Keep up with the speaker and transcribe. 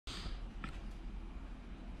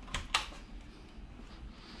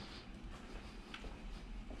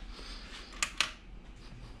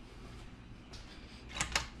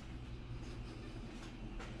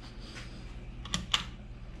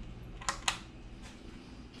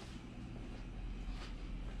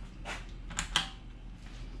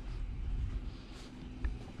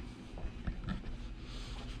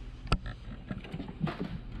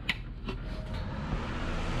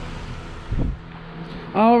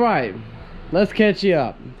right, let's catch you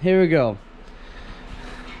up. Here we go.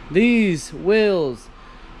 These wheels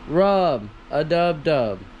rub a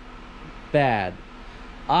dub bad.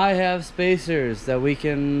 I have spacers that we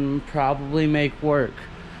can probably make work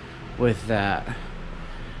with that.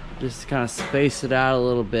 Just kind of space it out a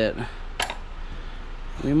little bit.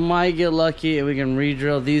 We might get lucky and we can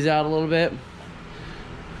re-drill these out a little bit.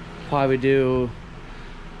 Probably do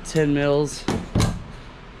 10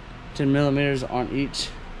 millimeters on each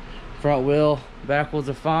front wheel. Back wheels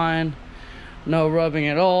are fine. No rubbing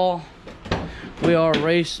at all. We are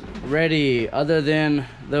race ready. Other than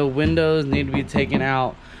the windows need to be taken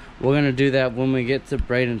out. We're gonna do that when we get to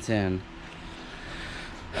Bradenton.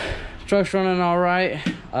 Truck's running all right.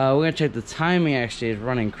 We're gonna check the timing. Actually, it's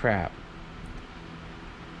running crap.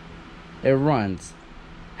 It runs.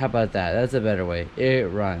 How about that? That's a better way.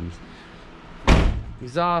 It runs.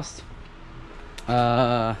 Exhaust.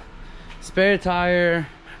 Spare tire.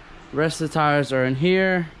 Rest of the tires are in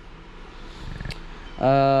here.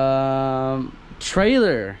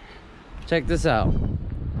 Trailer. Check this out.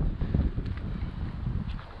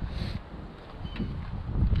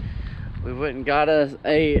 We went and got us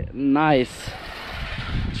a nice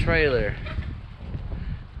trailer.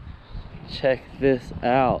 Check this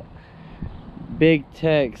out. Big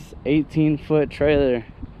Tex 18-foot trailer.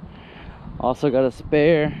 Also got a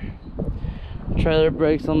spare trailer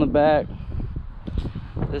brakes on the back.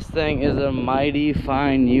 This thing is a mighty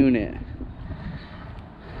fine unit.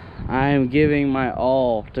 I am giving my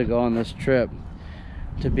all to go on this trip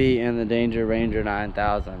to be in the Danger Ranger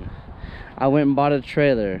 9000. I went and bought a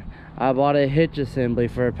trailer. I bought a hitch assembly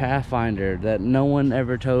for a Pathfinder that no one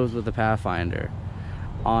ever tows with a Pathfinder,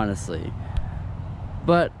 honestly.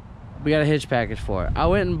 But we got a hitch package for it. I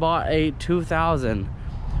went and bought a 2000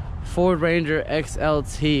 Ford Ranger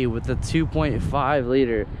XLT with a 2.5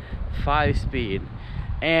 liter 5-speed,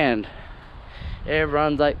 and it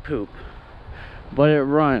runs like poop, but it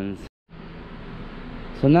runs.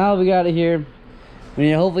 So now we got it here. We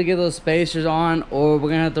need to hopefully get those spacers on, or we're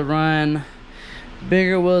gonna have to run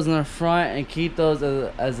bigger wheels in the front and keep those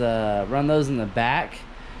run those in the back.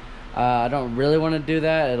 I don't really want to do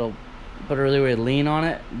that. It'll put a really weird lean on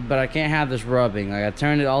it, but I can't have this rubbing. Like, I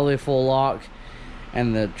turned it all the way full lock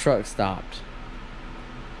and the truck stopped.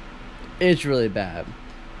 It's really bad.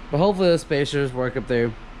 But hopefully those spacers work up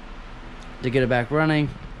there to get it back running.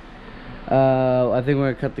 I think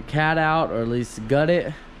we're gonna cut the cat out, or at least gut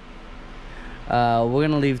it. We're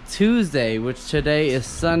gonna leave Tuesday, which today is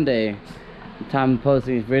Sunday. The time of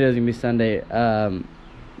posting this video is gonna be Sunday.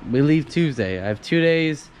 We leave Tuesday. I have 2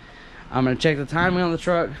 days. I'm gonna check the timing on the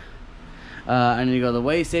truck. I need to go to the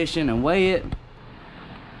weigh station and weigh it.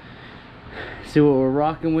 See what we're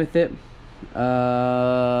rocking with it.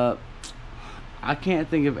 I can't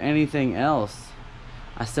think of anything else.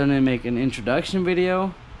 I still need to make an introduction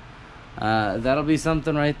video. That'll be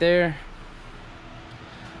something right there.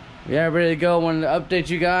 Yeah, ready to go. Wanted to update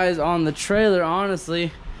you guys on the trailer.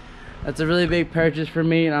 Honestly, that's a really big purchase for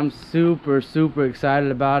me, and I'm super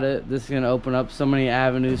excited about it. This is gonna open up so many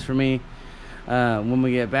avenues for me when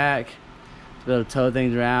we get back, to be able to tow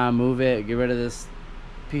things around, move it, get rid of this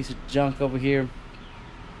piece of junk over here.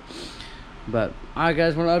 But alright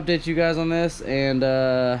guys, want to update you guys on this, and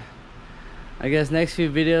I guess next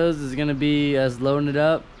few videos is gonna be us loading it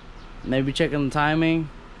up, maybe checking the timing,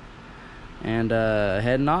 and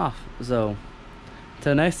heading off. So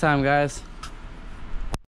till next time guys.